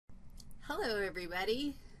Hello,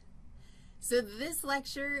 everybody. So this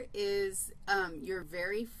lecture is your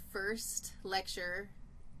very first lecture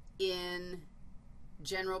in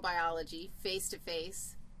general biology,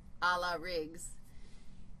 face-to-face, a la Riggs.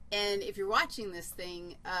 And if you're watching this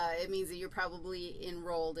thing, it means that you're probably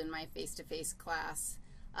enrolled in my face-to-face class.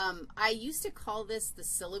 I used to call this the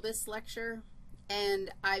syllabus lecture,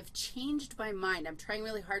 and I've changed my mind. I'm trying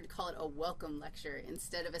really hard to call it a welcome lecture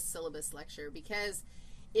instead of a syllabus lecture because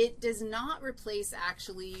it does not replace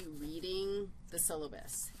actually reading the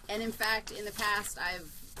syllabus. And in fact, in the past, I've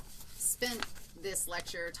spent this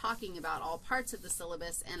lecture talking about all parts of the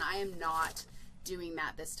syllabus, and I am not doing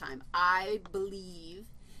that this time. I believe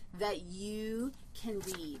that you can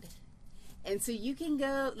read. And so you can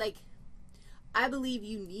go, like, I believe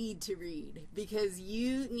you need to read because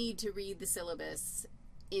you need to read the syllabus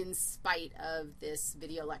in spite of this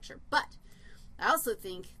video lecture. But I also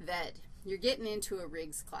think that you're getting into a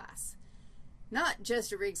Riggs class. Not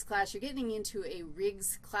just a Riggs class, you're getting into a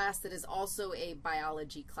Riggs class that is also a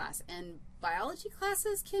biology class. And biology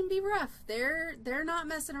classes can be rough. They're not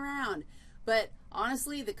messing around. But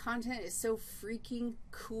honestly, the content is so freaking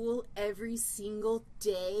cool every single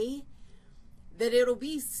day that it'll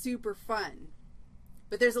be super fun.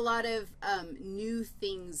 But there's a lot of new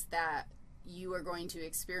things that you are going to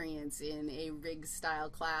experience in a Riggs-style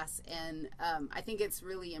class, and I think it's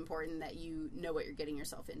really important that you know what you're getting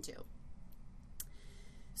yourself into.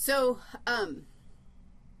 So let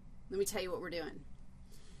me tell you what we're doing.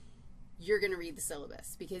 You're going to read the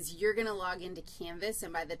syllabus because you're going to log into Canvas,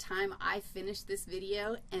 and by the time I finish this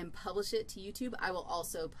video and publish it to YouTube, I will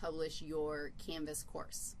also publish your Canvas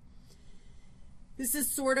course. This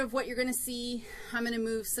is sort of what you're going to see. I'm going to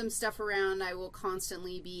move some stuff around. I will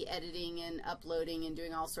constantly be editing and uploading and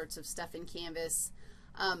doing all sorts of stuff in Canvas.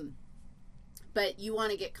 But you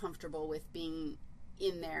want to get comfortable with being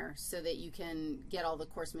in there so that you can get all the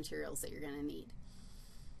course materials that you're going to need.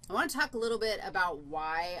 I want to talk a little bit about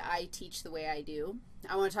why I teach the way I do.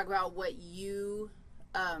 I want to talk about what you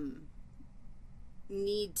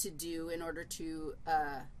need to do in order to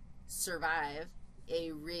survive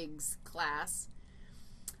a Riggs class.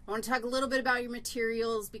 I want to talk a little bit about your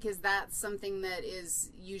materials because that's something that is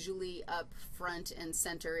usually up front and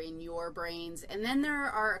center in your brains. And then there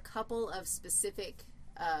are a couple of specific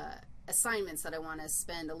assignments that I want to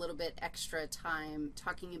spend a little bit extra time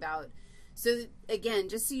talking about. So again,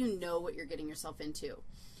 just so you know what you're getting yourself into.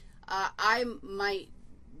 I might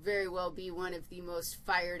very well be one of the most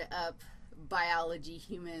fired up biology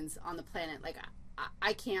humans on the planet. Like,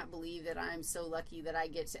 I can't believe that I'm so lucky that I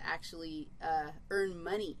get to actually earn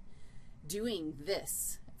money doing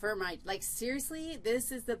this for my, like, seriously,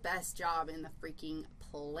 this is the best job in the freaking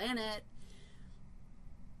planet.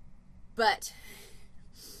 But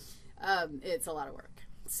it's a lot of work.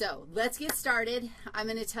 So let's get started. I'm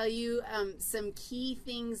going to tell you some key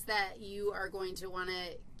things that you are going to want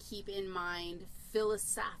to keep in mind,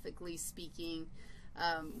 philosophically speaking,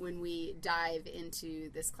 when we dive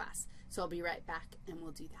into this class. So I'll be right back, and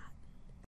we'll do that.